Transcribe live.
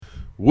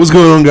What's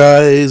going on,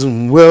 guys?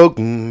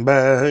 Welcome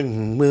back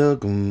to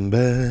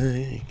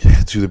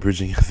the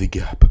Bridging the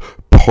Gap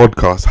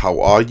podcast. How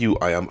are you?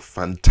 I am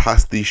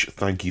fantastic.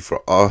 Thank you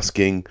for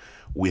asking.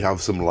 We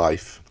have some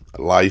life.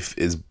 Life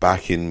is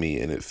back in me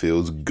and it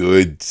feels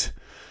good.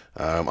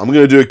 I'm going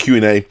to do a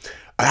Q&A.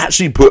 I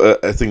actually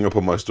put a thing up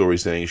on my story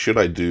saying, should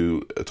I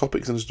do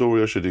topics and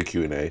story or should I do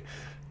Q&A?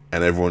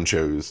 And everyone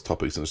chose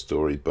topics and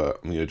story, but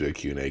I'm going to do a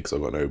Q&A because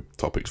I've got no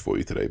topics for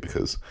you today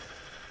because.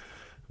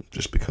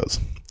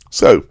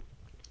 So,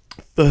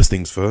 first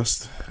things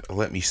first,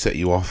 let me set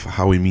you off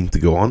how we mean to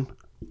go on.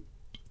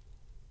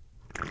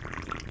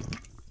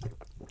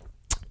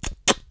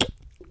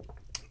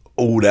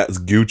 Oh, that's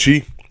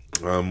Gucci.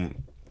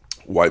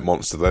 White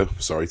Monster, though.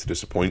 Sorry to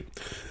disappoint.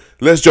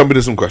 Let's jump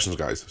into some questions,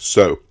 guys.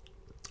 So,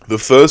 the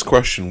first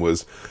question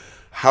was,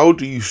 how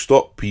do you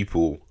stop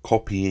people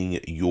copying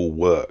your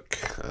work?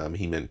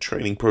 He meant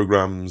training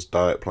programs,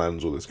 diet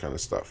plans, all this kind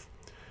of stuff.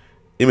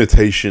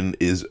 Imitation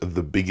is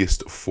the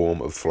biggest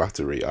form of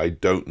flattery. I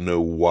don't know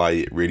why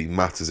it really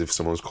matters if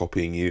someone's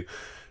copying you.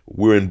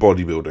 We're in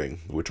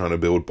bodybuilding. We're trying to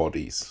build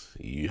bodies.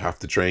 You have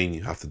to train.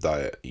 You have to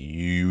diet.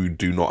 You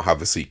do not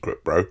have a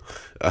secret, bro.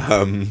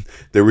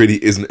 There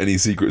really isn't any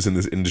secrets in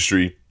this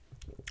industry.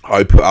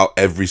 I put out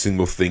every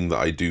single thing that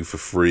I do for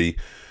free.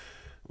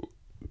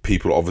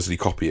 People obviously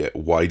copy it.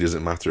 Why does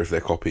it matter if they're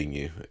copying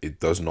you?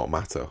 It does not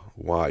matter.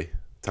 Why?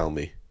 Tell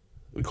me.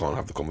 We can't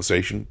have the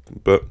conversation,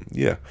 but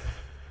yeah.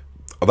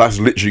 That's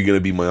literally going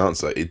to be my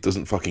answer. It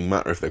doesn't fucking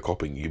matter if they're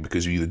copying you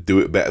because you either do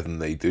it better than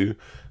they do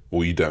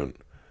or you don't.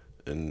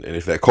 And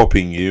if they're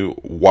copying you,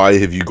 why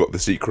have you got the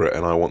secret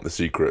and I want the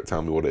secret?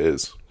 Tell me what it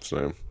is.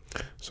 So,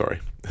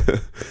 sorry.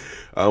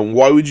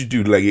 Why would you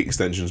do leg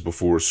extensions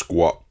before a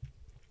squat?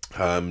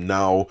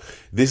 Now,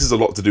 this is a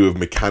lot to do with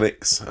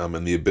mechanics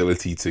and the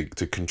ability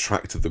to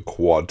contract the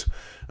quad.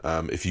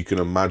 If you can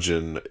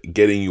imagine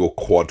getting your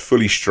quad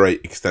fully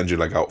straight, extend your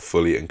leg out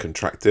fully and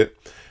contract it,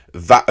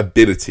 that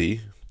ability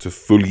to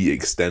fully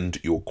extend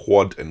your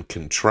quad and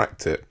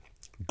contract it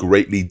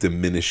greatly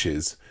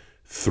diminishes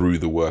through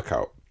the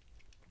workout.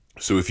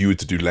 So if you were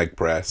to do leg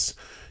press,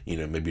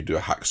 maybe do a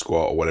hack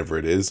squat or whatever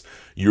it is,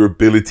 your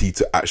ability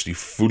to actually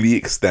fully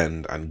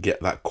extend and get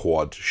that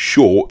quad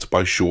short,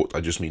 by short I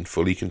just mean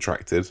fully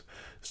contracted,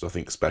 it's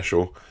nothing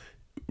special,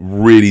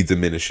 really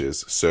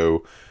diminishes.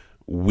 So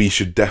we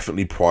should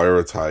definitely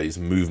prioritize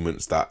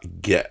movements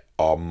that get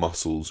our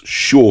muscles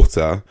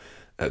shorter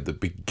at the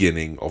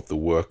beginning of the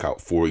workout.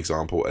 For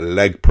example, a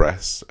leg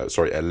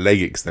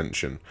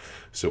extension.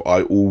 So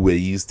I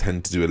always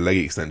tend to do a leg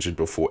extension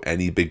before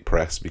any big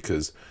press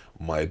because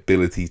my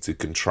ability to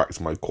contract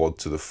my quad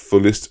to the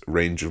fullest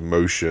range of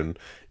motion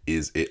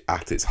is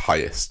at its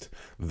highest.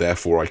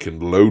 Therefore, I can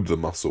load the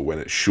muscle when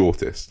it's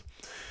shortest.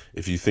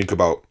 If you think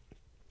about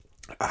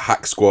a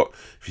hack squat,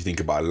 if you think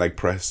about a leg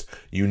press,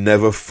 you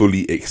never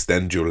fully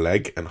extend your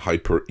leg and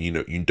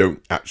you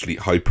don't actually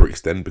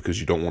hyperextend because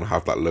you don't want to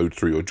have that load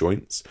through your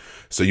joints.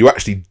 So you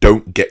actually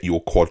don't get your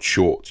quad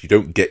short. You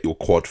don't get your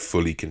quad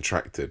fully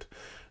contracted.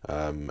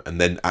 And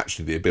then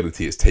actually the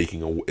ability is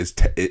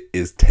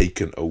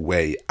taken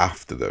away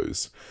after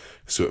those.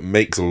 So it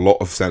makes a lot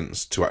of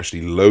sense to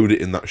actually load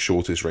it in that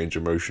shortest range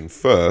of motion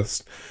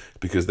first,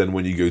 because then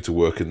when you go to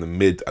work in the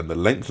mid and the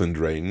lengthened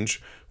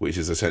range, which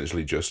is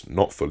essentially just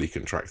not fully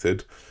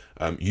contracted,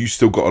 you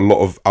still got a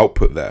lot of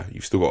output there.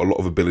 You've still got a lot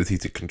of ability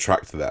to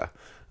contract there.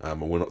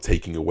 And we're not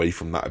taking away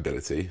from that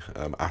ability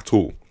at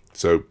all.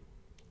 So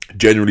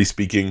generally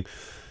speaking,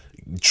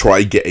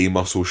 try get a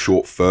muscle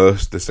short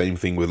first. The same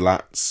thing with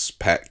lats,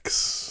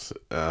 pecs,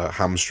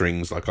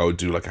 hamstrings. Like I would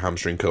do like a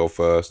hamstring curl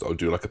first. I'll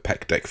do like a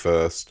pec deck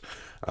first.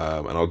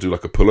 And I'll do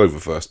like a pullover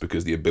first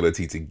because the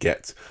ability to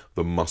get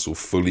the muscle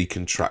fully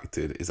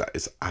contracted is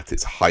at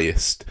its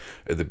highest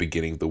at the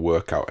beginning of the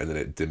workout, and then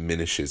it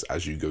diminishes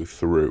as you go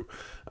through.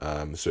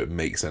 So it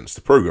makes sense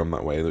to program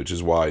that way, which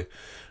is why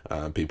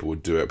people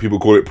would do it. People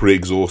call it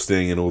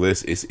pre-exhausting and all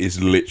this. It's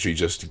literally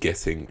just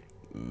getting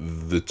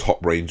the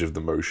top range of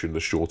the motion,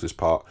 the shortest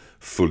part,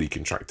 fully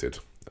contracted.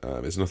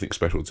 There's nothing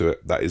special to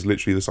it. That is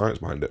literally the science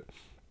behind it.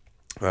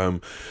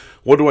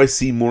 What do I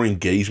see more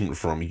engagement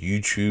from?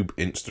 YouTube,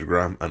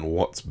 Instagram, and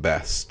what's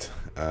best?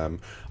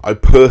 I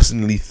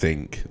personally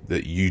think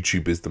that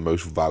YouTube is the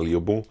most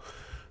valuable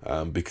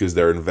because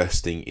they're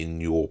investing in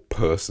your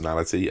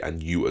personality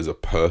and you as a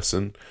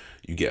person.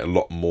 You get a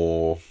lot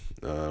more.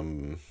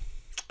 You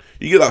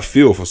get that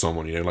feel for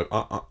someone. Like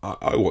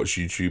I watch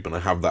YouTube and I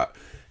have that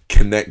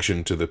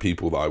connection to the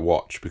people that I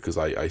watch because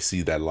I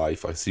see their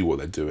life, I see what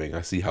they're doing,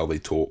 I see how they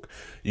talk.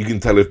 You can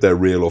tell if they're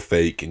real or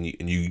fake, and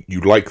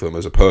you like them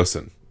as a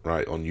person,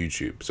 right, on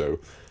YouTube. So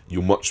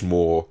you're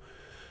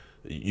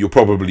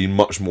probably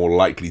much more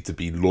likely to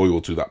be loyal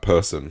to that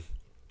person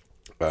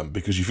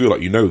because you feel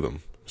like you know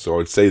them. So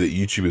I'd say that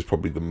YouTube is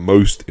probably the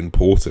most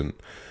important,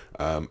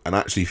 and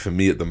actually for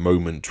me at the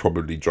moment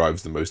probably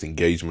drives the most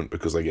engagement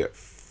because I get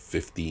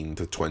 15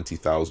 to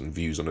 20,000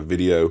 views on a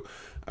video.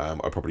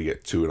 I probably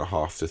get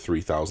 2,500 to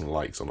 3,000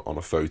 likes on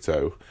a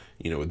photo,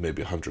 with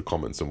maybe 100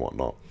 comments and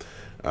whatnot.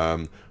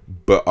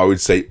 But I would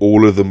say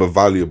all of them are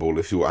valuable.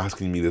 If you're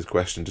asking me this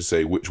question to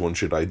say which one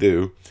should I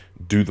do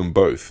them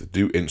both.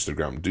 Do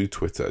Instagram, do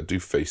Twitter, do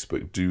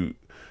Facebook, do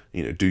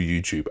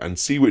YouTube, and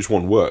see which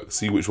one works.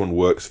 See which one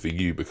works for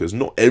you, because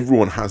not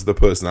everyone has the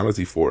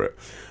personality for it.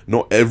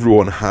 Not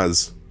everyone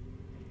has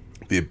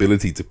the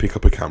ability to pick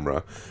up a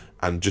camera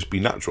and just be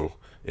natural.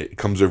 It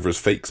comes over as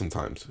fake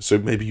sometimes. So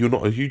maybe you're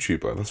not a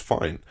YouTuber, that's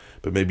fine.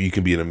 But maybe you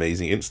can be an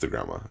amazing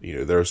Instagrammer.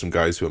 There are some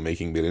guys who are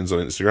making millions on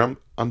Instagram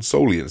and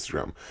solely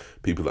Instagram.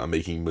 People that are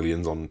making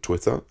millions on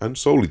Twitter and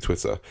solely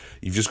Twitter.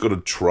 You've just got to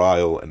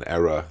trial and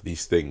error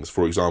these things.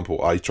 For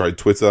example, I tried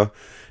Twitter.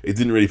 It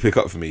didn't really pick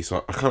up for me,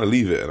 so I kind of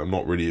leave it, and I'm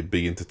not really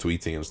big into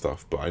tweeting and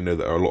stuff, but I know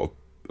that a lot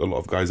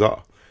of guys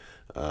are.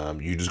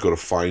 You just got to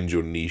find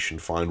your niche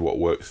and find what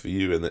works for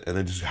you, and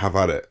then just have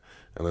at it.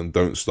 And then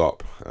don't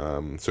stop.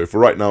 So for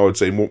right now, I'd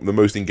say the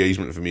most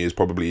engagement for me is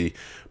probably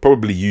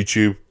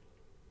YouTube.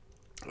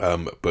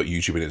 But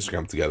YouTube and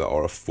Instagram together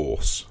are a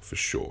force for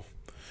sure.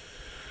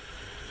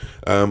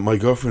 My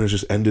girlfriend has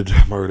just ended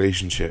my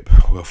relationship.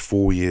 We're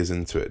 4 years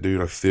into it, dude.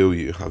 I feel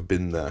you. I've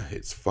been there.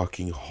 It's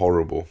fucking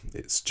horrible.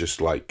 It's just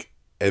like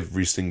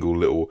every single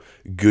little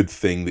good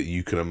thing that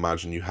you can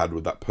imagine you had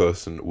with that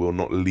person will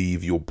not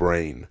leave your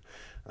brain.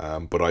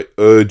 But I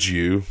urge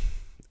you,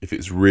 if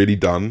it's really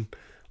done,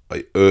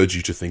 I urge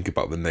you to think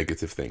about the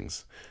negative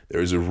things. There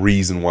is a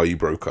reason why you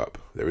broke up.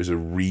 There is a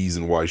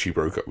reason why she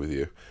broke up with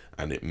you.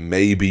 And it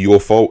may be your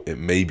fault. It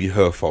may be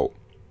her fault.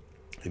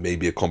 It may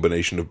be a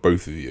combination of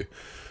both of you.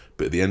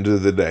 But at the end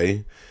of the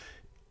day,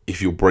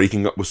 if you're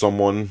breaking up with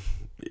someone,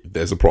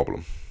 there's a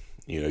problem.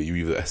 You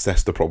either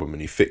assess the problem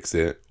and you fix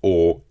it,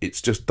 or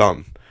it's just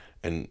done.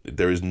 And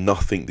there is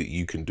nothing that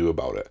you can do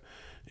about it.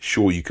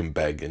 Sure, you can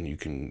beg and you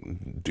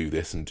can do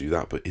this and do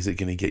that, but is it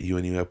going to get you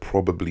anywhere?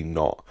 Probably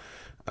not.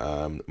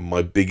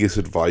 My biggest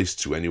advice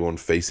to anyone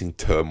facing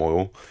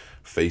turmoil,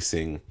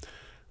 facing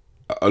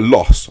a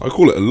loss, I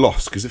call it a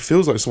loss because it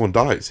feels like someone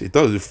dies. It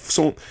does. If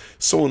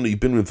someone that you've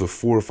been with for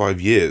 4 or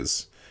 5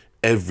 years,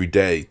 every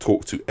day,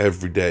 talked to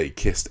every day,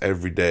 kissed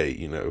every day,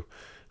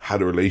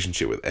 had a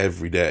relationship with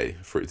every day,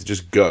 for it to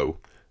just go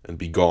and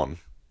be gone,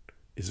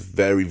 is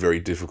very, very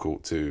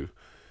difficult to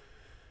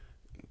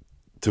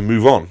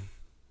move on.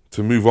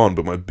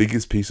 But my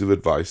biggest piece of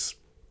advice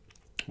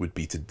would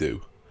be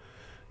to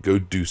go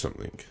do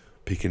something.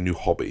 Pick a new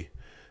hobby.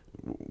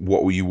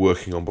 What were you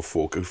working on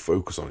before? Go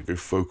focus on it. Go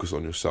focus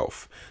on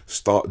yourself.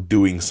 Start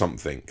doing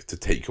something to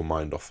take your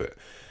mind off it.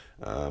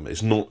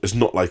 It's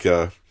not like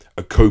a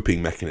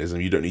coping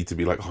mechanism. You don't need to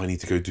be like, I need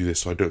to go do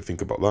this so I don't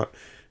think about that.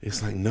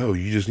 It's like, no,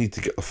 you just need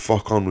to get the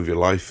fuck on with your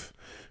life,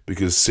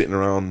 because sitting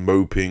around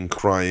moping,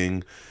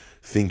 crying,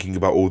 thinking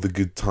about all the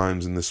good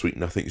times and the sweet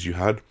nothings you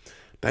had,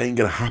 that ain't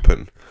gonna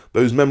happen.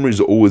 Those memories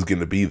are always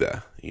gonna be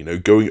there.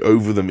 Going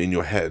over them in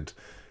your head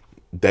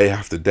day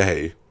after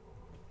day,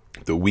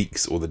 the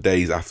weeks or the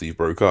days after you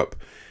broke up,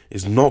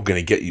 is not going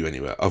to get you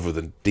anywhere other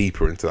than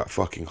deeper into that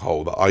fucking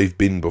hole that I've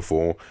been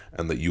before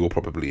and that you're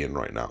probably in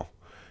right now.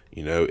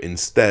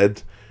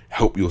 Instead,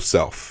 help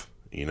yourself.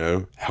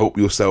 Help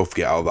yourself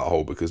get out of that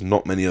hole, because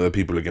not many other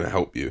people are going to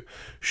help you.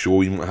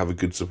 Sure, you might have a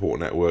good support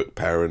network,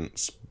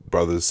 parents,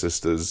 brothers,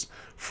 sisters,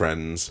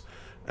 friends,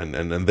 and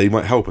they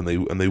might help, and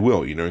they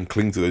will, and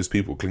cling to those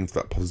people, cling to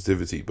that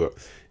positivity. But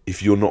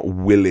if you're not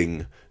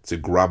willing to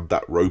grab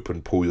that rope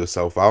and pull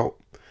yourself out,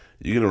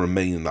 you're going to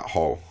remain in that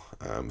hole.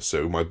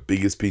 So my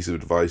biggest piece of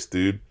advice,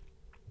 dude,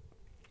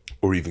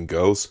 or even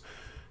girls,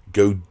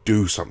 go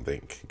do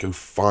something. Go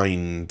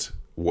find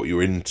what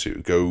you're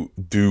into. Go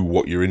do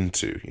what you're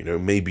into.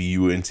 Maybe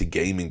you were into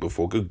gaming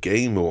before. Go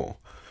game more.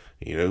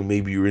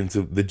 Maybe you're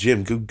into the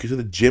gym. Go to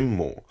the gym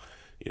more.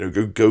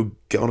 Go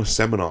get on a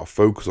seminar.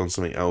 Focus on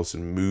something else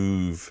and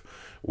move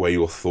where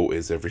your thought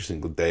is every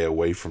single day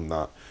away from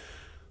that.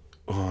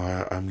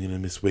 Oh, I'm gonna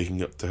miss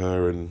waking up to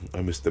her, and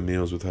I miss the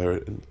meals with her.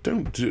 And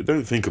don't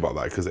think about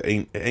that, because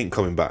it ain't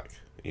coming back.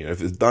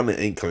 If it's done, it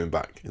ain't coming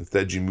back.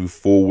 Instead, you move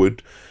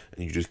forward,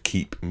 and you just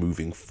keep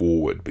moving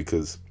forward.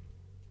 Because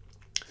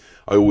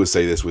I always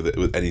say this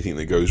with anything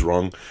that goes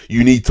wrong,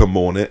 you need to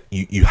mourn it.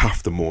 You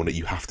have to mourn it.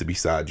 You have to be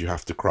sad. You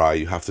have to cry.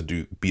 You have to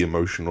be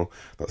emotional.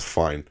 That's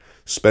fine.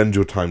 Spend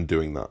your time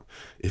doing that.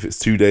 If it's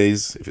 2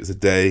 days, if it's a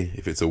day,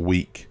 if it's a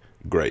week,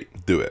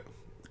 great. Do it.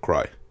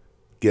 Cry.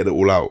 Get it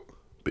all out.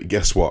 But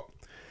guess what?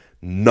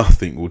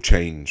 Nothing will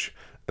change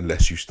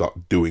unless you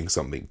start doing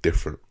something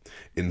different.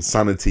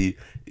 Insanity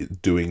is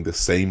doing the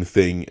same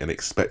thing and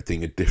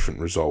expecting a different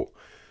result.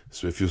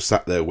 So if you're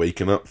sat there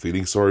waking up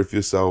feeling sorry for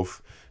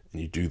yourself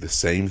and you do the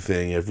same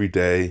thing every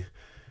day,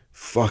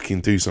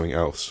 fucking do something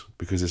else,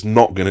 because it's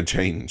not going to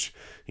change.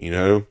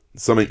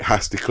 Something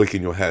has to click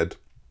in your head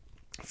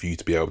for you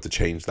to be able to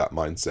change that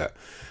mindset.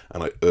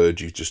 And I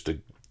urge you just to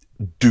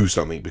do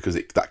something, because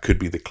that could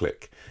be the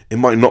click. It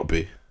might not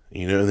be.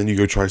 And then you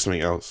go try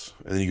something else,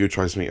 and then you go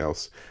try something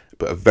else.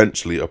 But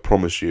eventually, I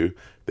promise you,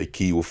 the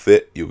key will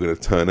fit, you're going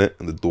to turn it,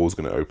 and the door's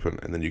going to open,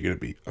 and then you're going to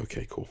be,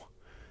 okay, cool.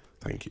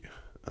 Thank you.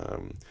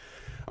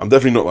 I'm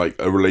definitely not like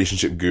a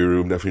relationship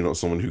guru. I'm definitely not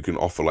someone who can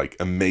offer like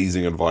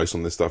amazing advice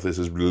on this stuff. This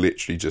is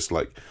literally just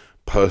like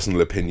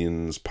personal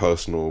opinions,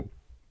 personal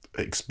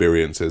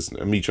experiences,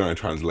 and me trying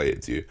to translate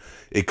it to you.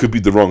 It could be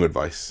the wrong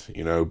advice,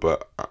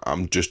 but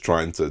I'm just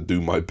trying to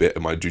do my bit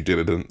and my due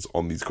diligence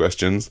on these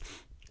questions.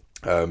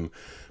 But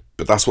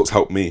that's what's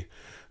helped me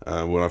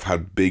when I've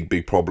had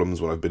big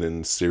problems, when I've been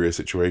in serious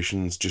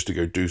situations, just to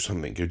go do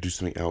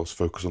something else,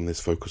 focus on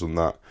this, focus on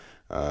that.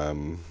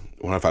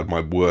 When I've had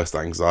my worst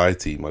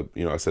anxiety,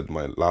 I said in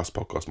my last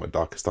podcast, my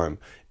darkest time,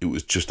 it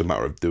was just a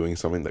matter of doing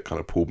something that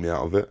kind of pulled me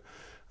out of it.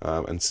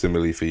 And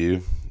similarly for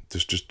you,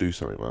 just do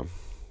something, man.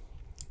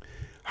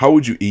 How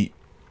would you eat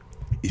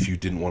if you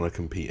didn't want to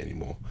compete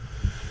anymore?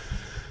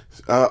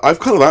 I've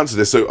kind of answered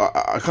this. So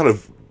I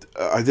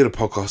did a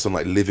podcast on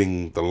like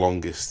living the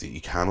longest that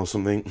you can or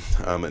something,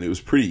 and it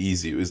was pretty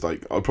easy. It was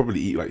like I'd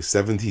probably eat like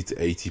 70 to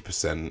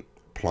 80%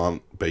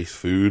 plant-based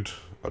food.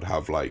 I'd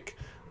have like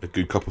a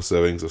good couple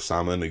servings of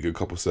salmon, a good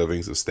couple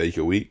servings of steak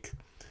a week,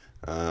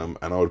 and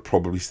I would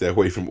probably stay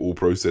away from all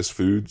processed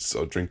foods.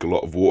 I'd drink a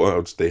lot of water.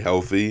 I'd stay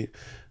healthy.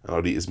 And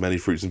I'd eat as many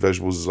fruits and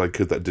vegetables as I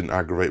could that didn't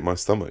aggravate my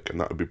stomach,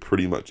 and that would be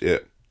pretty much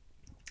it.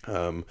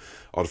 I'd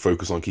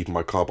focus on keeping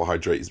my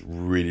carbohydrates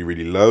really,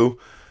 really low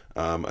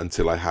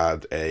until I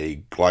had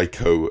a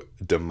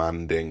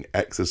glyco-demanding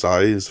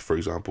exercise. For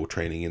example,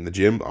 training in the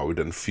gym, I would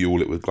then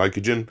fuel it with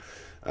glycogen.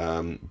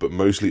 But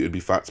mostly it would be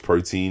fats,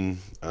 protein,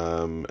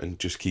 and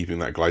just keeping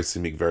that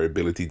glycemic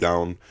variability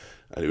down.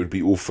 And it would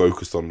be all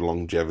focused on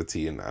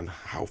longevity and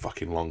how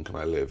fucking long can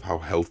I live? How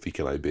healthy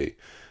can I be?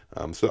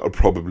 So that would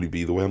probably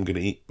be the way I'm going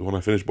to eat when I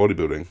finish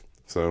bodybuilding.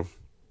 So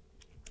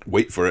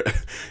wait for it,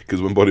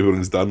 because when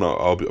bodybuilding's done,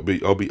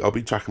 I'll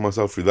be tracking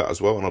myself through that as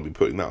well, and I'll be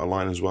putting that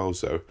online as well.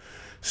 So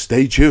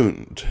stay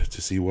tuned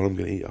to see what I'm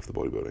going to eat after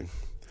bodybuilding.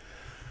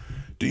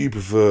 Do you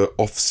prefer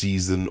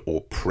off-season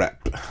or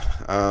prep?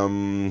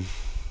 I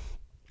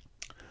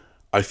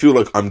feel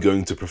like I'm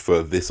going to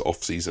prefer this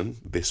off-season,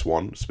 this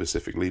one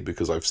specifically,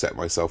 because I've set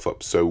myself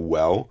up so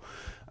well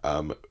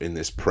in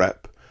this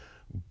prep.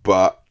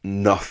 But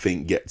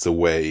nothing gets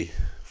away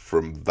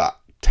from that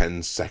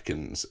 10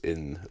 seconds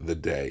in the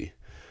day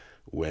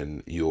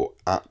when you're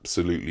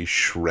absolutely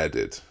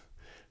shredded.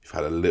 You've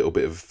had a little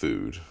bit of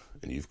food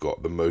and you've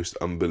got the most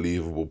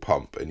unbelievable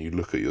pump, and you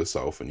look at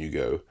yourself and you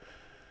go,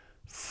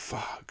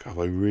 fuck, have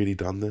I really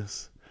done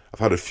this? I've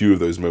had a few of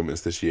those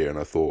moments this year, and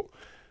I thought,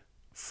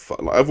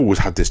 fuck, like, I've always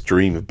had this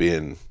dream of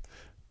being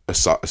a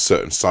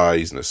certain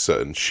size and a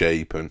certain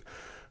shape, and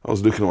I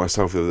was looking at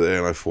myself the other day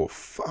and I thought,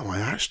 do I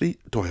actually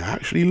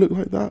look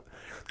like that?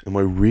 Am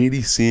I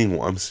really seeing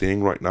what I'm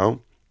seeing right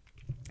now?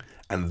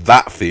 And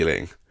that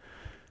feeling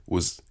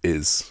is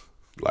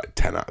like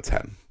 10 out of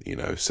 10,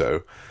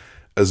 so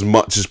as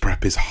much as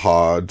prep is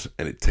hard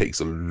and it takes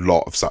a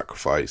lot of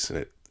sacrifice and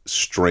it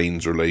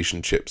strains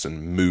relationships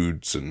and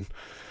moods and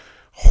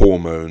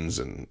hormones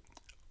and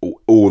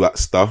all that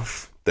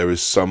stuff, there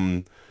is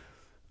some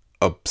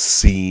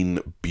obscene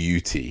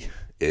beauty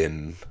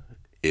in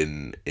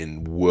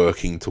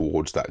working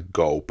towards that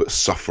goal, but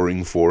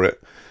suffering for it.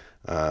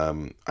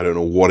 I don't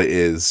know what it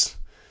is.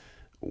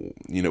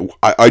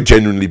 I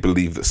genuinely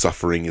believe that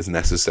suffering is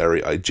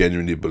necessary. I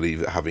genuinely believe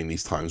that having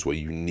these times where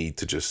you need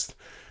to just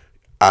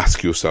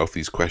ask yourself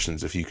these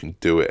questions, if you can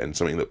do it, and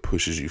something that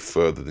pushes you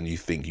further than you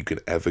think you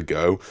could ever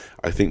go,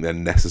 I think they're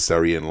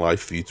necessary in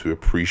life for you to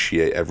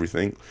appreciate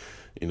everything,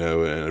 and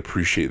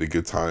appreciate the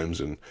good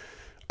times. And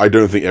I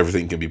don't think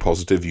everything can be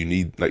positive. You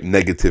need,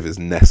 negative is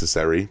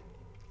necessary.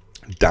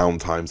 Down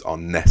times are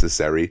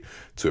necessary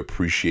to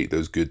appreciate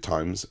those good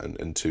times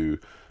and to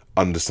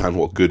understand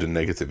what good and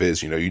negative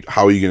is.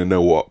 How are you going to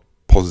know what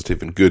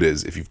positive and good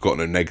is if you've got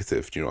no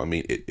negative? Do you know what I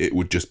mean? It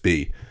would just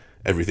be,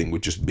 everything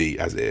would just be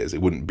as it is.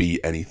 It wouldn't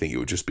be anything. It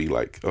would just be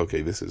like,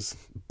 okay, this is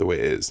the way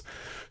it is.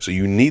 So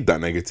you need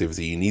that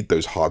negativity. You need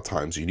those hard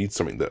times. You need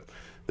something that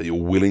you're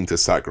willing to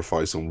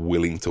sacrifice and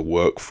willing to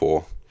work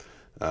for,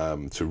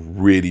 to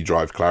really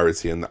drive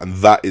clarity. And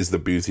that is the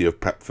beauty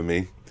of prep for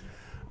me.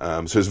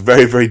 So it's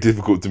very, very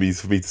difficult for me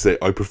to say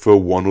I prefer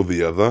one or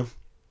the other.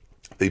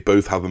 They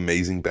both have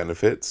amazing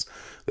benefits.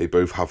 They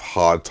both have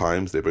hard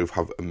times. They both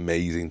have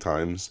amazing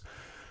times.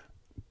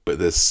 But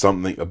there's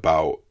something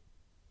about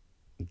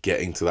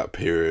getting to that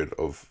period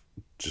of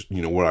just,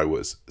 where I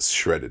was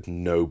shredded,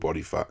 no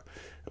body fat,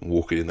 and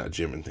walking in that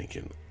gym and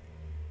thinking,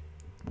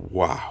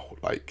 wow,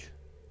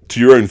 to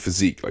your own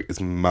physique,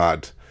 it's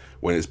mad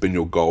when it's been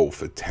your goal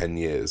for 10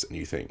 years and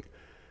you think,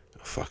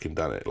 I've fucking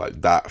done it.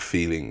 That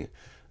feeling.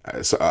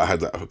 So I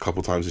had that a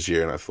couple times this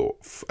year, and I thought,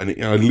 I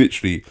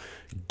literally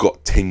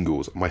got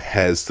tingles. My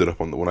hair stood up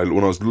when I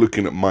was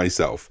looking at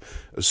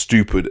myself, as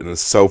stupid and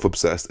as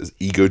self-obsessed, as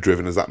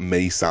ego-driven as that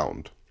may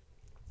sound.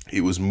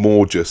 It was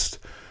more just,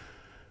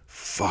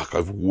 fuck,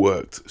 I've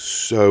worked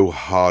so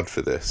hard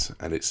for this,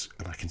 and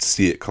I can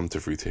see it come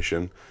to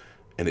fruition,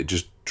 and it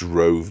just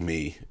drove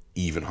me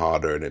even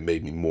harder, and it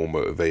made me more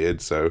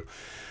motivated. So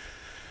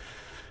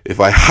if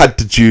I had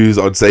to choose,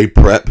 I'd say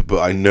prep,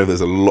 but I know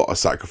there's a lot of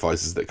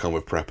sacrifices that come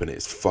with prep, and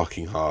it's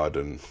fucking hard,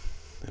 and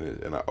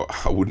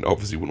I wouldn't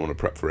want to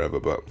prep forever,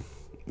 but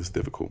it's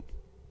difficult.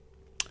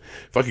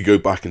 If I could go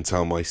back and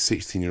tell my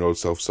 16-year-old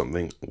self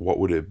something, what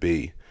would it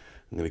be?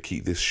 I'm going to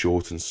keep this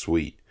short and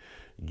sweet.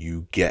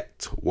 You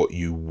get what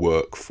you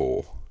work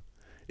for.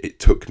 It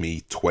took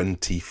me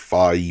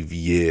 25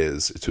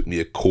 years. It took me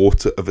a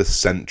quarter of a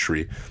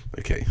century.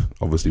 Okay,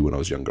 obviously when I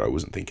was younger, I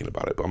wasn't thinking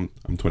about it, but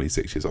I'm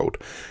 26 years old.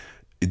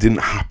 It didn't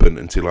happen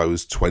until I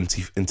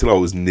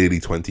was nearly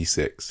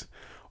 26.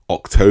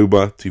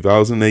 October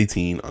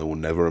 2018, I will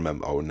never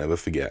remember. I will never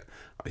forget.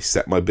 I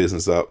set my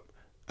business up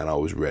and I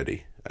was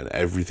ready, and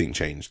everything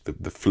changed.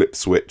 The flip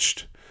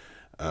switched,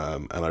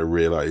 and I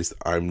realized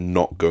I'm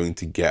not going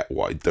to get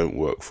what I don't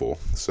work for.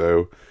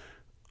 So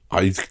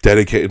I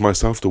dedicated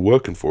myself to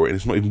working for it, and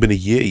it's not even been a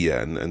year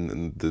yet,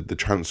 and the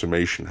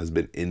transformation has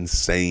been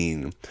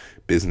insane.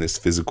 Business,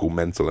 physical,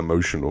 mental,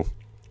 emotional.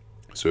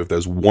 So if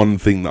there's one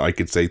thing that I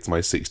could say to my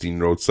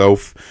 16-year-old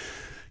self,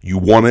 you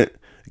want it,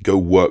 go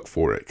work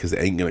for it, because it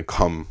ain't going to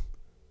come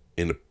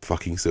in a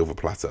fucking silver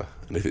platter.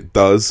 And if it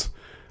does,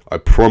 I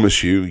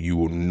promise you, you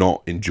will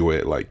not enjoy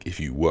it like if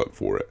you work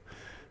for it.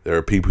 There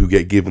are people who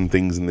get given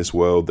things in this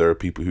world. There are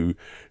people who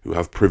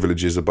have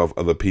privileges above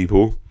other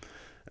people.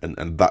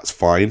 And that's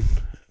fine.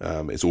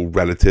 It's all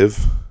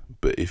relative.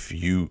 But if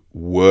you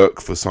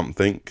work for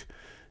something,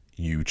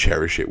 you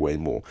cherish it way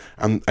more.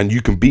 And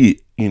you can be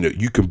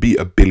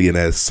a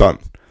billionaire's son,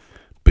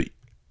 but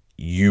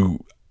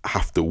you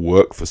have to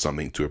work for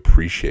something to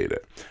appreciate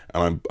it.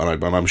 And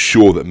I'm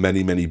sure that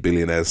many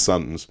billionaires'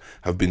 sons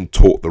have been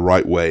taught the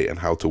right way and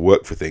how to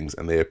work for things,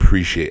 and they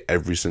appreciate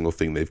every single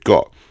thing they've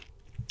got.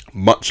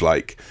 Much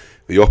like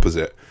the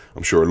opposite.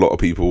 I'm sure a lot of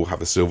people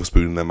have a silver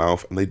spoon in their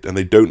mouth and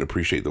they don't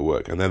appreciate the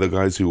work. And they're the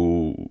guys who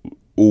will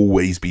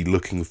always be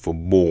looking for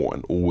more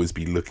and always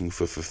be looking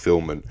for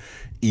fulfillment,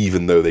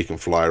 even though they can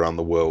fly around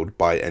the world,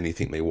 buy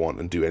anything they want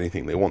and do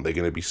anything they want. They're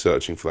going to be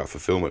searching for that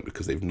fulfillment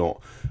because they've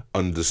not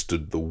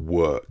understood the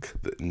work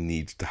that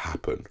needs to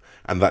happen.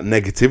 And that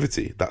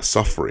negativity, that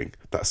suffering,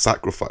 that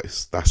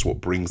sacrifice, that's what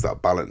brings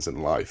that balance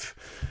in life.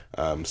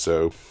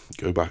 So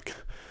go back,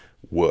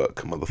 work,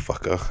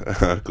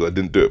 motherfucker, because I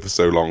didn't do it for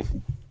so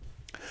long.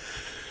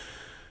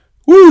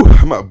 Woo!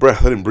 I'm out of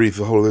breath. I didn't breathe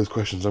the whole of those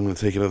questions. I'm going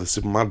to take another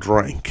sip of my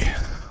drink.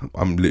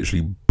 I'm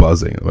literally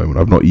buzzing at the moment.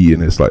 I've not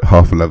eaten. It's like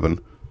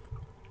 11:30.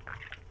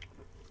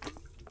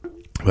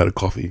 I've had a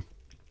coffee.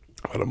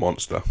 I've had a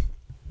Monster.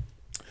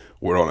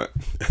 We're on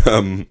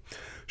it.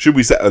 Should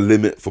we set a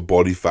limit for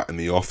body fat in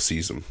the off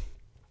season?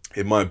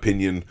 In my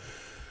opinion,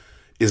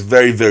 it's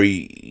very,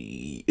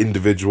 very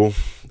individual.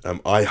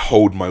 I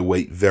hold my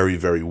weight very,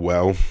 very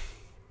well.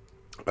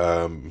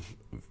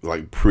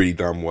 Like pretty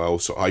damn well,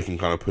 so I can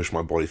kind of push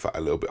my body fat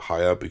a little bit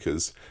higher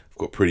because I've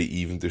got pretty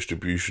even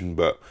distribution.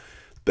 But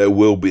there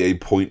will be a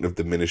point of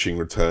diminishing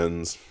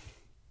returns,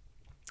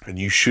 and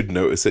you should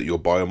notice it. Your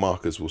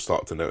biomarkers will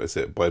start to notice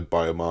it. By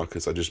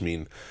biomarkers, I just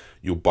mean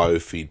your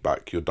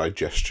biofeedback, your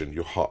digestion,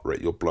 your heart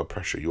rate, your blood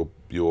pressure,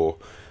 your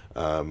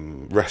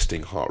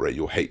resting heart rate,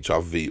 your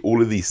HRV.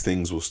 All of these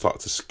things will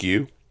start to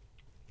skew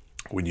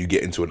when you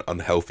get into an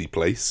unhealthy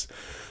place.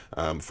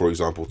 For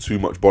example, too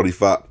much body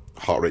fat,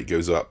 heart rate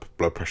goes up,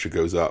 blood pressure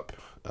goes up,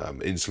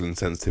 insulin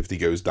sensitivity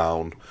goes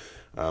down,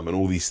 and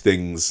all these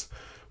things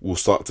will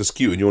start to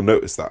skew, and you'll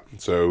notice that.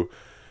 So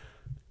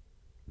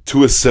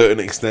to a certain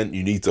extent,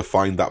 you need to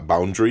find that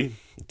boundary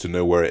to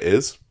know where it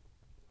is,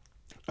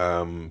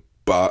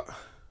 but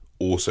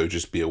also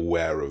just be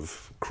aware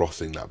of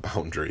crossing that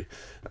boundary.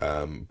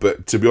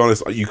 But to be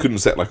honest, you couldn't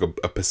set like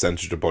a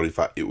percentage of body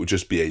fat. It would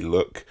just be a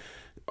look.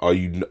 Are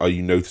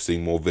you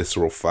noticing more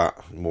visceral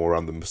fat, more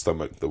around the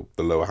stomach, the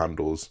lower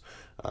handles,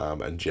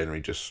 and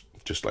generally just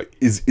like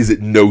is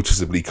it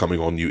noticeably coming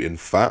on you in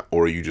fat,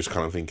 or are you just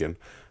kind of thinking,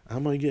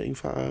 am I getting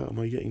fatter? Am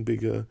I getting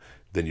bigger?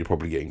 Then you're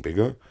probably getting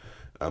bigger.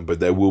 But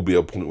there will be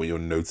a point where you're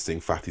noticing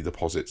fatty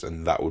deposits,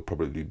 and that would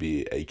probably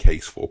be a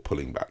case for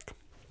pulling back.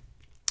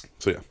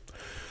 So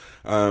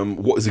yeah.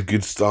 What is a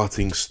good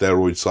starting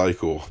steroid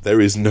cycle?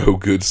 There is no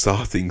good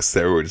starting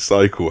steroid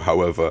cycle.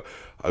 However,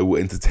 I will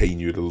entertain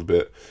you a little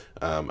bit,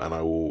 and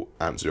I will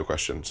answer your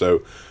question. So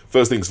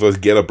first things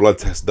first, get a blood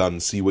test done,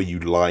 see where you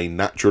lie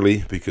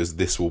naturally, because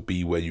this will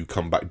be where you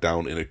come back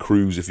down in a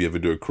cruise, if you ever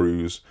do a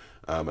cruise.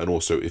 And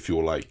also if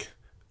you're like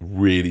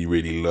really,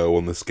 really low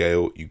on the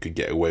scale, you could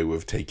get away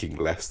with taking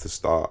less to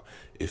start.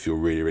 If you're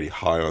really, really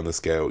high on the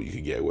scale, you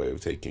can get away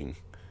with taking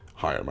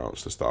higher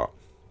amounts to start.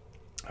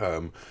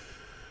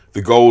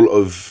 The goal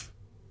of,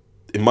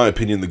 in my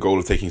opinion, the goal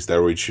of taking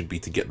steroids should be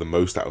to get the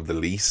most out of the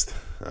least.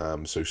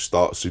 So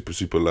start super,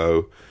 super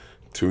low.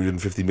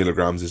 250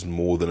 milligrams is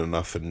more than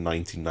enough for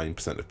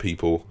 99% of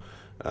people.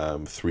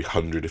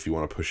 300 if you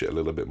want to push it a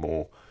little bit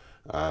more.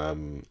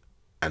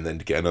 And then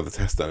get another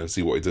test done and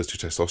see what it does to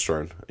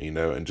testosterone,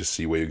 and just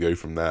see where you go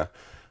from there.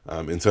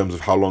 In terms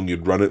of how long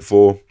you'd run it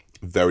for,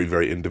 very,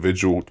 very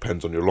individual.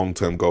 Depends on your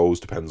long-term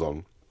goals, depends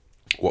on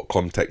what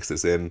context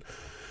it's in,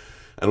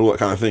 and all that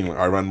kind of thing. Like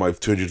I ran my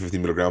 250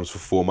 milligrams for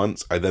 4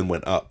 months. I then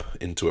went up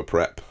into a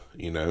prep,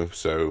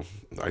 so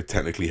I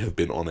technically have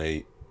been on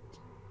a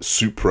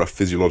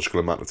supra-physiological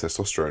amount of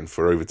testosterone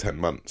for over 10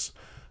 months.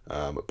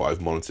 But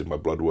I've monitored my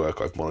blood work,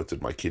 I've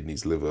monitored my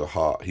kidneys, liver,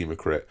 heart,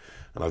 hematocrit,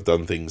 and I've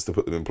done things to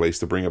put them in place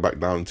to bring it back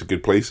down to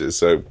good places.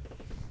 So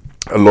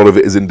A lot of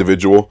it is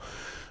individual.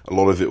 A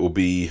lot of it will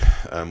be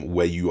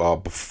where you are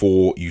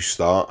before you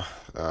start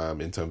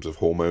in terms of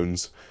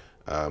hormones.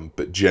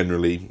 But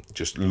generally,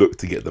 just look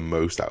to get the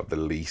most out of the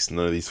least.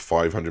 None of these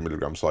 500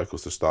 milligram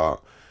cycles to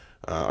start.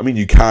 I mean,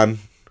 you can,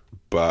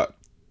 but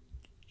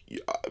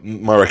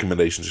my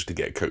recommendation is just to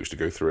get a coach to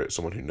go through it.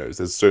 Someone who knows.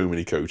 There's so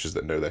many coaches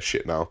that know their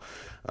shit now.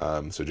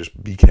 So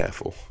just be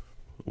careful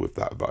with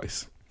that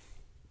advice.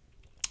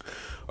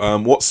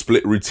 What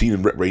split routine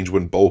and rep range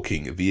when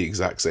bulking? The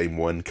exact same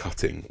when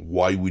cutting.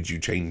 Why would you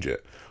change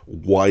it?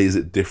 Why is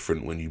it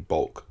different when you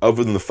bulk?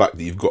 Other than the fact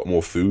that you've got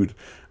more food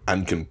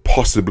and can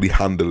possibly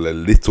handle a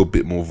little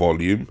bit more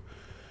volume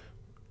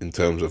in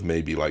terms of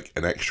maybe like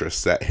an extra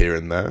set here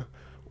and there,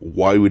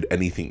 why would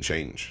anything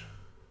change?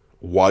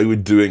 Why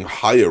would doing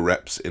higher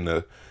reps in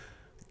a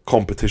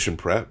competition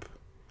prep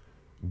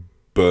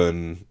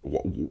burn?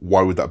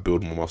 Why would that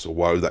build more muscle?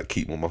 Why would that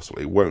keep more muscle?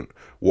 It won't.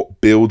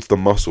 What builds the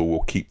muscle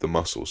will keep the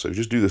muscle. So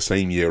just do the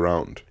same year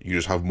round. You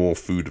just have more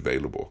food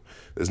available.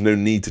 There's no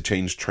need to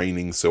change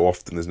training so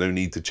often. There's no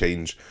need to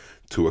change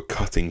to a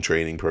cutting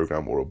training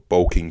program or a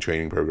bulking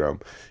training program.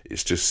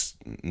 It's just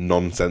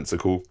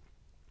nonsensical.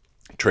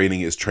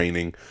 Training is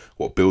training.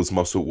 What builds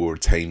muscle will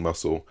retain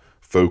muscle.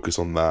 Focus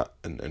on that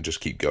and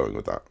just keep going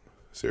with that.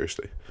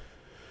 Seriously.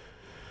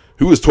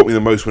 Who has taught me the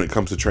most when it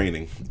comes to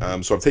training?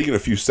 So I've taken a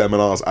few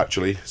seminars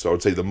actually. So I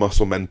would say the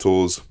Muscle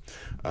Mentors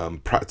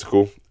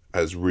Practical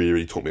has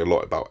really taught me a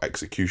lot about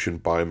execution,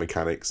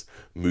 biomechanics,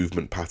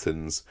 movement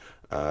patterns.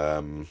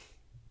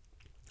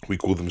 We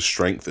call them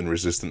strength and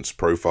resistance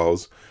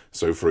profiles.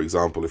 So for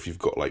example, if you've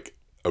got like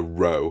a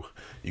row,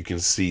 you can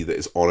see that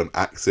it's on an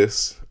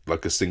axis,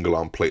 like a single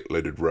arm plate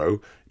loaded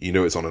row. You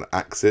know it's on an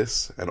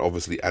axis, and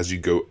obviously as you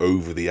go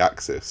over the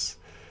axis,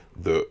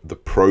 the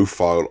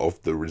profile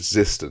of the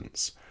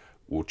resistance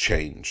will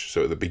change.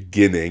 So at the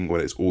beginning,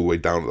 when it's all the way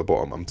down at the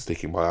bottom, I'm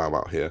sticking my arm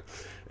out here,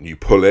 and you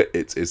pull it,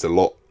 it's a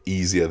lot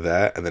easier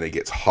there, and then it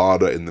gets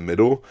harder in the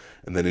middle,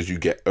 and then as you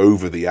get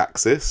over the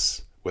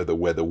axis, where the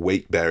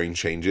weight bearing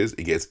changes,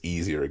 it gets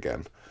easier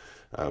again.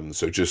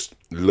 So just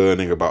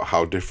learning about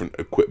how different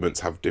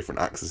equipments have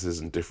different axes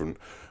and different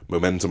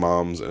momentum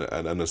arms,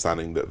 and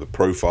understanding that the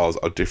profiles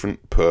are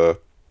different per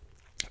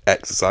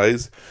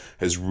exercise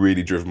has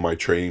really driven my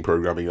training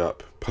programming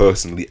up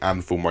personally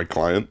and for my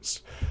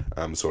clients.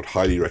 So I'd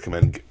highly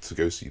recommend to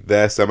go see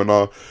their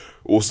seminar.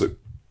 Also,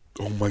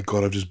 oh my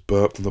god, I've just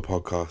burped on the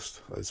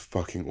podcast. That's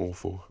fucking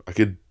awful. I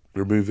could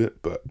remove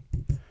it, but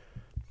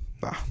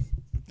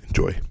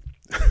enjoy.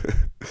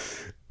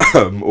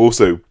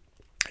 Also,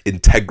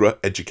 Integra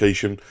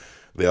Education,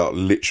 they are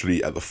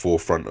literally at the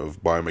forefront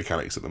of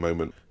biomechanics at the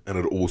moment, and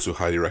I'd also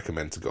highly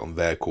recommend to get on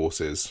their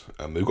courses.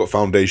 They've got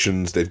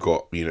foundations, they've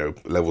got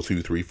level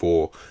 2, 3,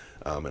 4,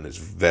 and it's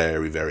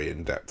very, very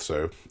in depth.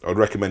 So I'd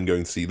recommend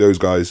going to see those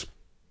guys.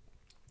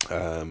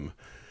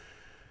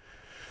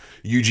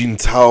 Eugene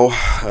Tao,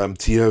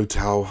 Tio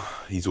Tao,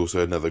 he's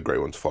also another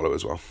great one to follow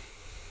as well.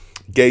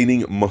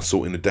 Gaining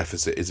muscle in a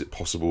deficit, is it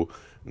possible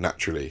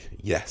naturally?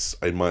 Yes,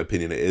 in my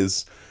opinion it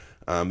is.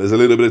 There's a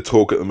little bit of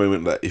talk at the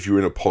moment that if you're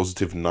in a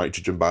positive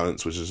nitrogen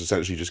balance, which is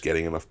essentially just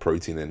getting enough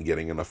protein and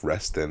getting enough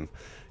rest, then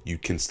you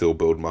can still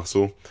build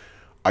muscle.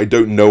 I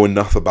don't know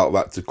enough about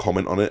that to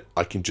comment on it.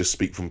 I can just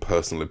speak from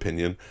personal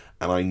opinion,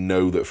 and I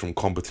know that from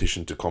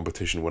competition to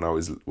competition, when I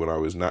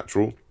was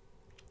natural,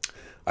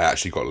 I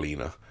actually got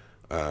leaner,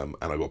 and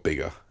I got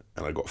bigger,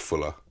 and I got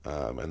fuller,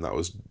 and that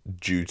was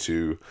due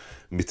to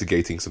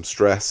mitigating some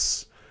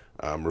stress,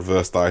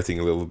 reverse dieting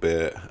a little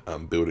bit,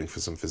 building for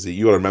some physique.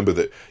 You got to remember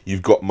that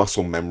you've got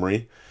muscle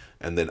memory,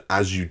 and then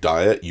as you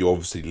diet, you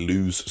obviously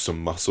lose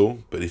some muscle.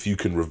 But if you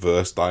can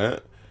reverse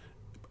diet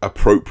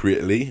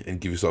appropriately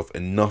and give yourself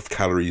enough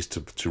calories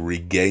to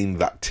regain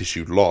that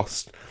tissue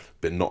lost,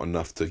 but not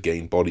enough to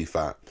gain body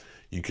fat,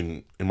 you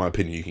can, in my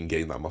opinion, you can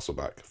gain that muscle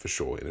back for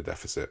sure in a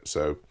deficit.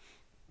 So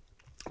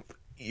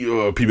people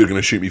are going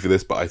to shoot me for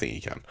this, but I think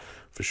you can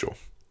for sure.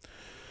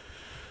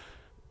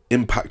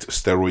 Impact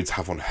steroids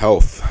have on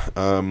health.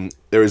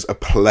 There is a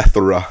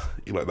plethora,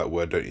 you like that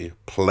word, don't you?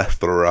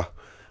 Plethora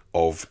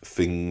of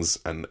things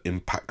and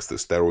impacts that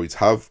steroids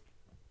have.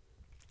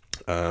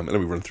 And let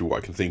me run through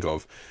what I can think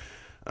of.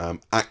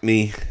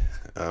 Acne,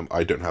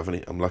 I don't have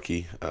any, I'm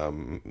lucky.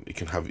 It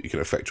can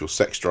affect your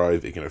sex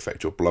drive, it can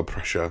affect your blood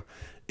pressure,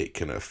 it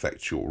can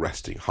affect your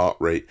resting heart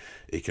rate,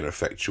 it can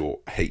affect your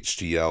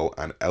HDL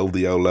and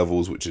LDL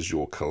levels, which is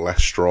your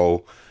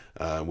cholesterol.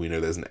 We know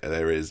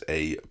there is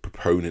a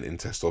proponent in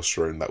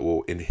testosterone that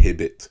will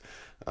inhibit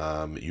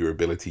your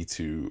ability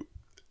to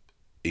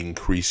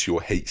increase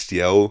your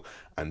HDL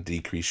and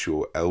decrease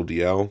your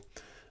LDL.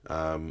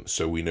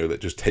 So we know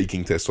that just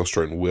taking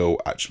testosterone will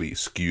actually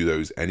skew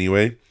those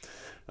anyway.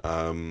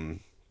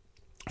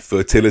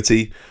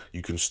 Fertility,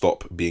 you can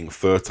stop being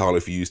fertile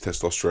if you use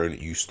testosterone.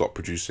 You stop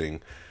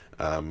producing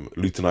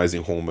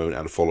luteinizing hormone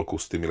and follicle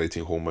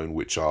stimulating hormone,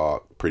 which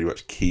are pretty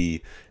much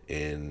key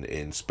in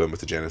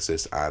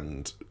spermatogenesis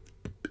and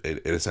in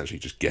essentially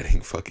just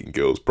getting fucking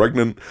girls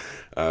pregnant.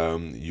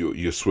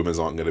 Your swimmers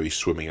aren't going to be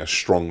swimming as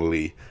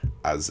strongly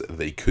as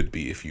they could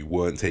be if you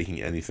weren't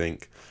taking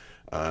anything.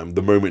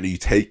 The moment that you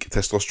take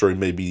testosterone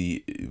may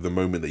be the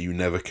moment that you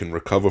never can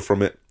recover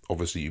from it.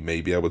 Obviously, you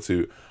may be able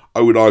to.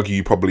 I would argue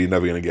you're probably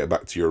never going to get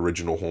back to your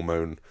original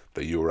hormone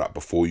that you were at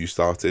before you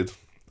started.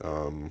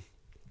 I'm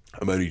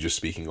only just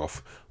speaking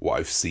off what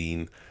I've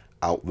seen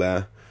out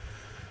there.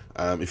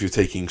 If you're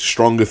taking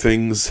stronger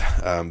things,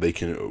 they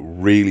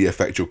can really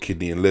affect your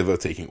kidney and liver.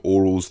 Taking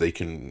orals, they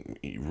can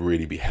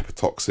really be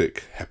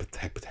hepatotoxic,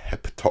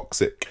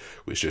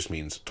 which just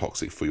means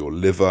toxic for your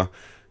liver.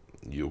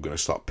 You're going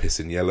to start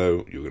pissing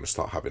yellow. You're going to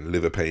start having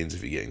liver pains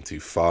if you're getting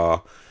too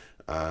far.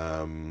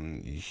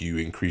 You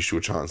increase your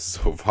chances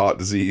of heart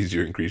disease.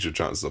 You increase your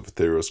chances of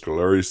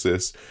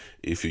atherosclerosis.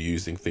 If you're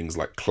using things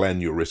like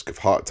Clen, your risk of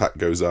heart attack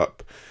goes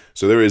up.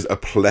 So there is a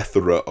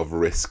plethora of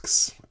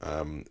risks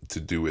to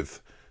do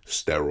with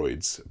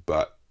steroids,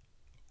 but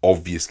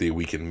obviously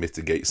we can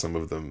mitigate some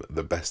of them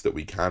the best that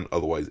we can.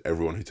 Otherwise,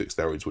 everyone who took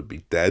steroids would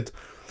be dead.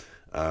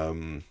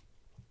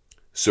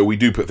 So we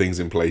do put things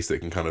in place that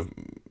can kind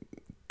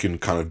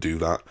of do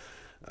that.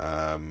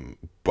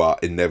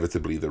 But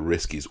inevitably the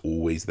risk is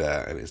always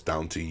there, and it's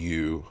down to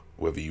you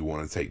whether you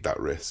want to take that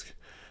risk.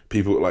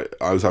 People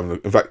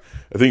in fact,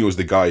 I think it was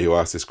the guy who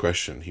asked this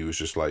question. He was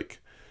just like,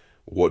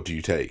 what do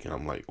you take? And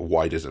I'm like,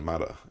 why does it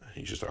matter?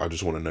 He's just like, I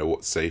just want to know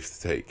what's safe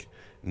to take.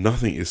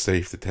 Nothing is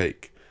safe to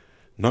take.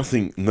 No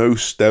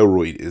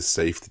steroid is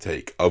safe to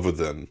take other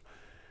than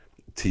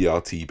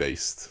TRT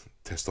based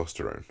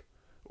testosterone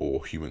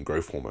or human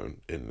growth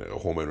hormone in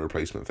hormone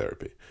replacement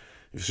therapy.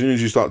 As soon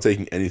as you start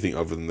taking anything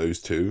other than those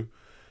two,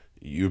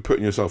 you're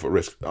putting yourself at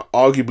risk.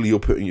 Arguably, you're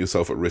putting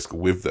yourself at risk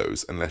with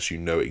those unless you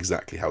know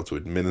exactly how to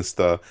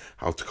administer,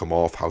 how to come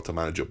off, how to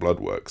manage your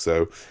blood work.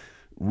 So,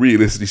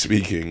 realistically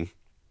speaking,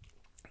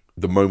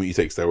 the moment you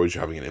take steroids,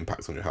 you're having an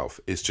impact on your health.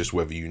 It's just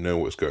whether you know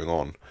what's going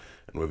on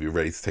and whether you're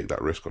ready to take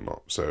that risk or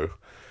not. So,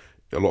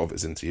 a lot of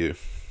it's into you.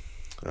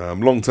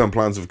 Long-term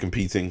plans of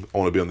competing. I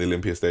want to be on the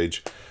Olympia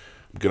stage.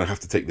 I'm going to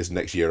have to take this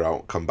next year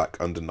out, come back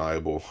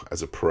undeniable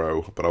as a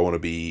pro, but I want to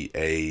be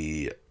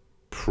a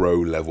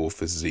pro-level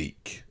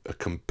physique, a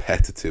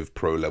competitive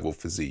pro-level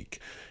physique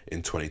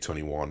in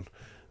 2021,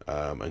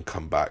 and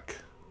come back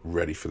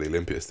ready for the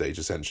Olympia stage,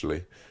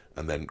 essentially,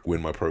 and then win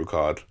my pro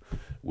card,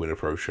 win a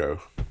pro show,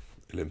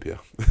 Olympia.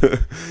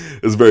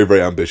 It's very,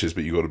 very ambitious,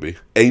 but you got to be.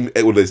 What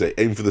do they say?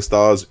 Aim for the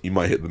stars, you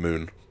might hit the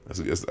moon. I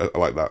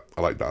like that.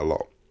 I like that a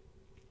lot.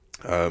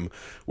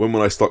 When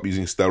will I stop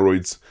using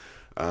steroids?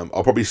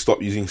 I'll probably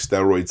stop using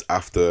steroids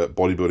after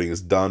bodybuilding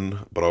is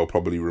done, but I'll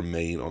probably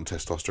remain on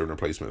testosterone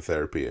replacement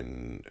therapy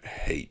and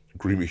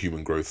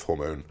human growth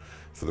hormone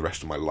for the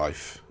rest of my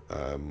life.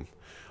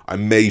 I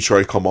may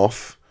try come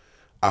off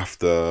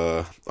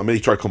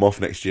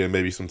next year,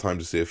 maybe sometime,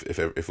 to see if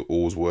it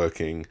all's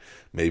working.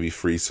 Maybe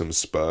freeze some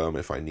sperm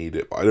if I need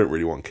it, but I don't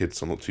really want kids,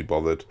 so I'm not too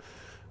bothered.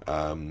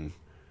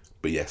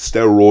 But yeah,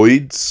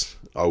 steroids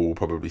I will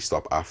probably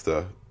stop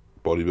after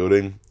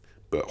bodybuilding,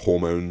 but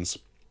hormones,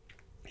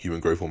 human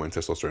growth hormone,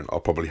 testosterone, I'll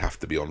probably have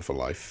to be on for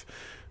life,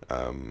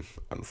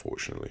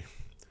 unfortunately.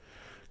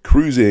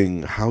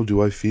 Cruising, how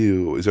do I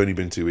feel? It's only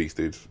been 2 weeks,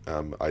 dude.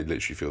 I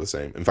literally feel the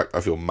same. In fact,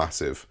 I feel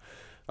massive.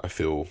 I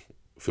feel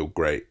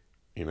great,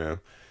 you know.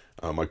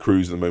 My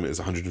cruise at the moment is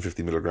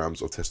 150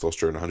 milligrams of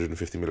testosterone,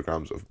 150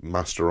 milligrams of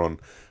Masteron,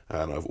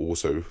 and I've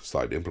also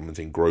started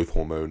implementing growth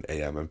hormone,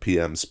 AM and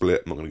PM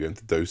split. I'm not going to go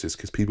into doses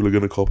because people are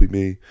going to copy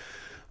me.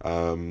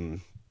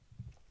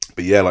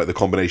 But yeah, like the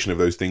combination of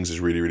those things is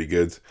really, really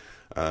good.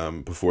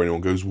 Before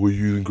anyone goes, what are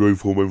you using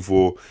growth hormone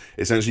for?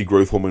 Essentially,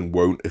 growth hormone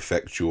won't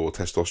affect your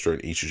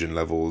testosterone, estrogen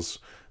levels,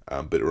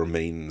 but it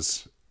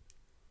remains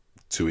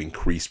to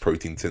increase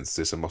protein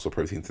synthesis and muscle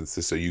protein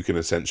synthesis. So you can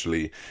it's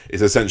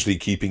essentially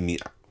keeping me,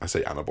 I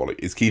say anabolic,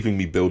 it's keeping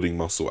me building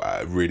muscle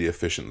at a really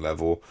efficient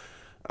level,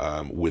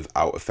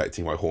 without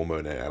affecting my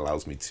hormone, and it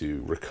allows me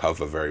to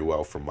recover very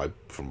well from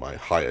my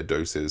higher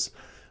doses,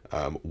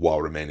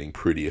 while remaining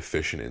pretty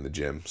efficient in the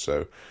gym.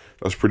 So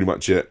that's pretty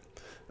much it.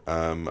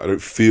 I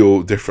don't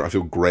feel different. I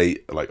feel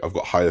great. Like, I've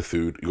got higher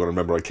food. You got to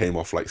remember, I came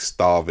off like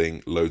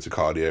starving, loads of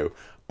cardio.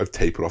 I've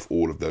tapered off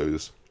all of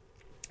those,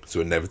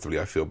 so inevitably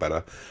I feel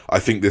better. I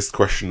think this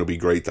question will be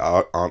great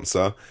to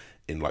answer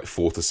in like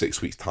 4 to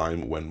 6 weeks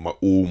time, when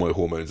all my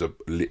hormones are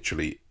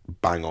literally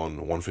bang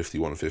on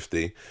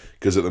 150,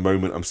 because at the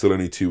moment I'm still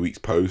only 2 weeks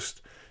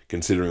post,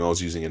 considering I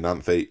was using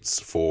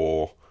enanthates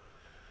for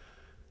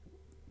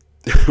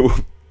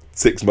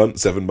 6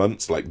 months, 7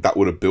 months. Like, that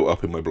would have built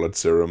up in my blood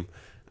serum,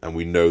 and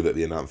we know that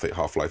the enanthate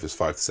half-life is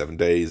 5 to 7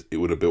 days. It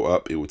would have built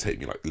up. It would take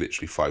me like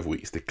literally 5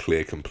 weeks to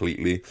clear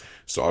completely.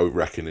 So I would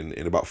reckon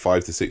in about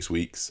 5 to 6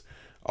 weeks,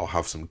 I'll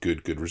have some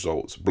good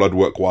results, blood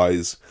work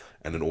wise,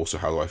 and then also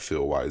how do I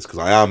feel wise, because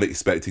I am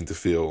expecting to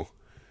feel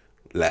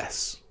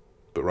less,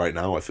 but right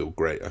now I feel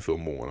great. I feel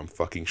more, and I'm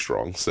fucking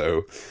strong,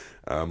 so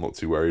I'm not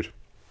too worried.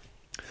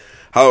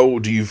 How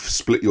do you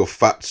split your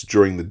fats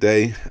during the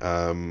day,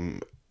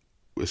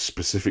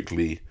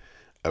 specifically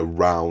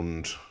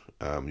around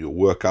your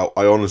workout?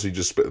 I honestly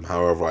just split them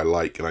however I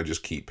like, and I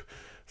just keep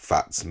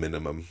fats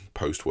minimum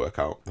post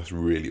workout. That's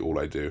really all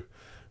I do.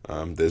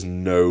 There's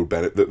no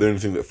benefit. The only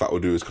thing that fat will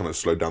do is kind of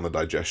slow down the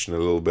digestion a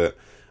little bit.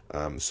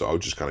 So I'll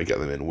just kind of get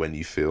them in when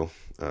you feel.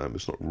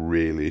 It's not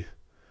really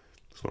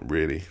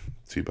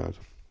too bad.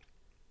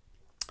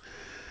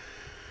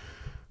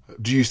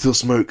 Do you still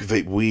smoke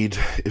vape weed?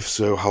 If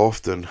so, how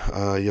often?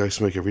 Yeah, I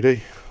smoke every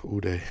day, all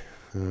day.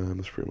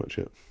 That's pretty much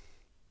it.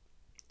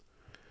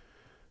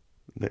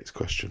 Next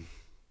question.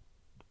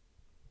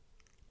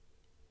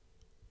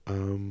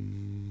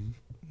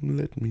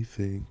 Let me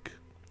think.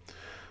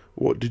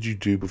 What did you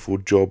do before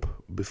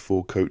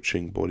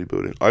coaching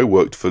bodybuilding? I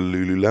worked for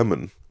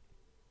Lululemon,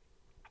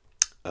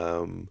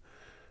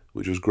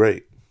 which was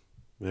great.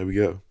 There we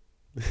go.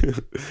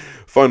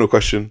 Final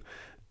question.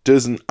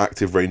 Does an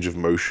active range of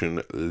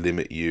motion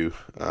limit you?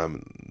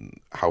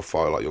 How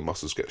far like your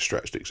muscles get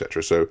stretched,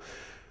 etc. So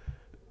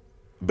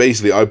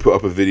basically, I put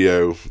up a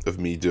video of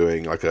me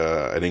doing like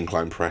an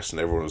incline press, and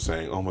everyone was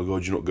saying, "Oh my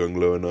god, you're not going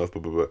low enough."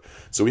 Blah, blah, blah.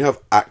 So we have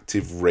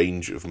active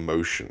range of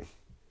motion.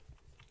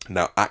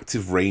 Now,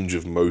 active range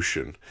of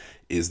motion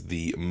is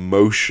the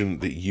motion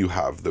that you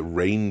have, the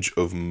range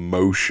of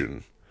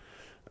motion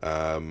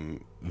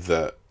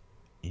that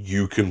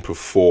you can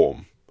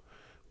perform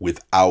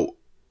without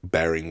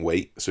bearing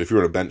weight. So if you're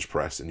on a bench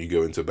press and you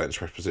go into a bench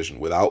press position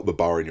without the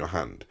bar in your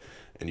hand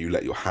and you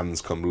let your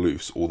hands come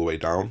loose all the way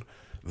down,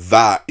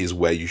 that is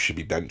where you should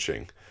be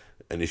benching.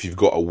 And if you've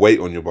got a weight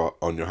on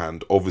your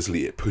hand,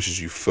 obviously it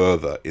pushes you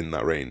further in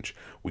that range.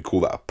 We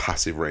call that a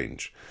passive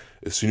range.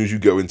 As soon as you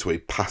go into a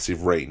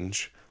passive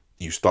range,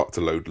 you start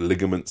to load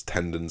ligaments,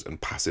 tendons, and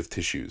passive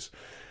tissues.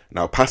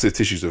 Now, passive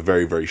tissues are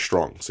very, very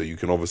strong, so you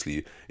can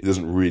obviously, it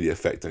doesn't really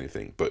affect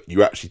anything, but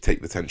you actually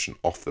take the tension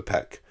off the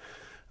pec.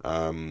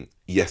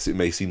 Yes, it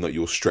may seem like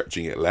you're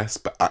stretching it less,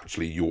 but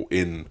actually you're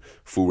in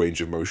full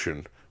range of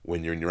motion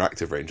when you're in your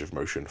active range of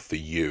motion for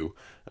you.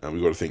 And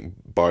we've got to think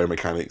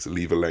biomechanics,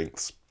 lever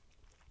lengths,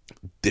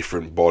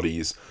 different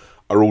bodies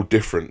are all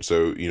different.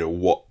 So,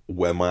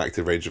 where my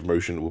active range of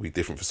motion will be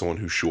different for someone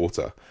who's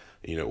shorter,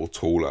 or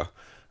taller.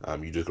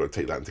 You just got to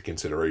take that into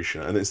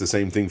consideration. And it's the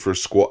same thing for a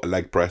squat, a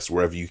leg press,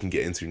 wherever you can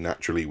get into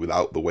naturally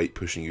without the weight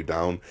pushing you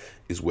down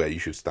is where you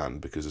should stand.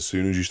 Because as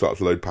soon as you start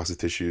to load passive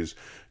tissues,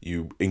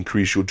 you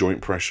increase your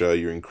joint pressure,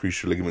 you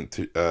increase your ligament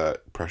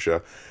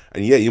pressure.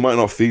 And yeah, you might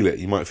not feel it.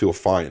 You might feel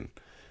fine.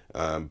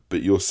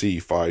 But you'll see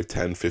 5,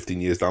 10,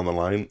 15 years down the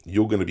line,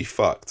 you're going to be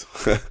fucked.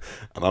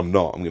 And I'm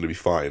not. I'm going to be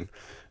fine.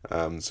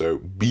 So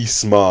be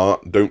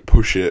smart. Don't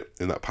push it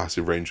in that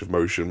passive range of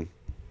motion.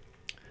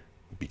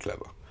 Be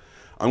clever.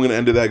 I'm going to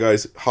end it there,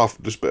 guys.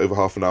 Just a bit over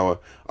half an hour.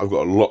 I've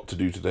got a lot to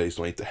do today,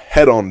 so I need to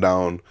head on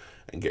down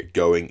and get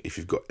going. If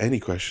you've got any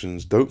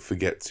questions, don't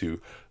forget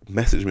to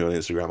message me on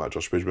Instagram at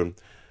Josh Bridgman.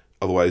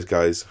 Otherwise,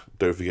 guys,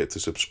 don't forget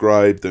to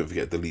subscribe. Don't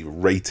forget to leave a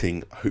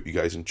rating. I hope you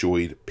guys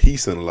enjoyed.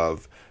 Peace and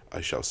love.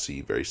 I shall see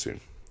you very soon.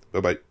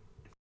 Bye-bye.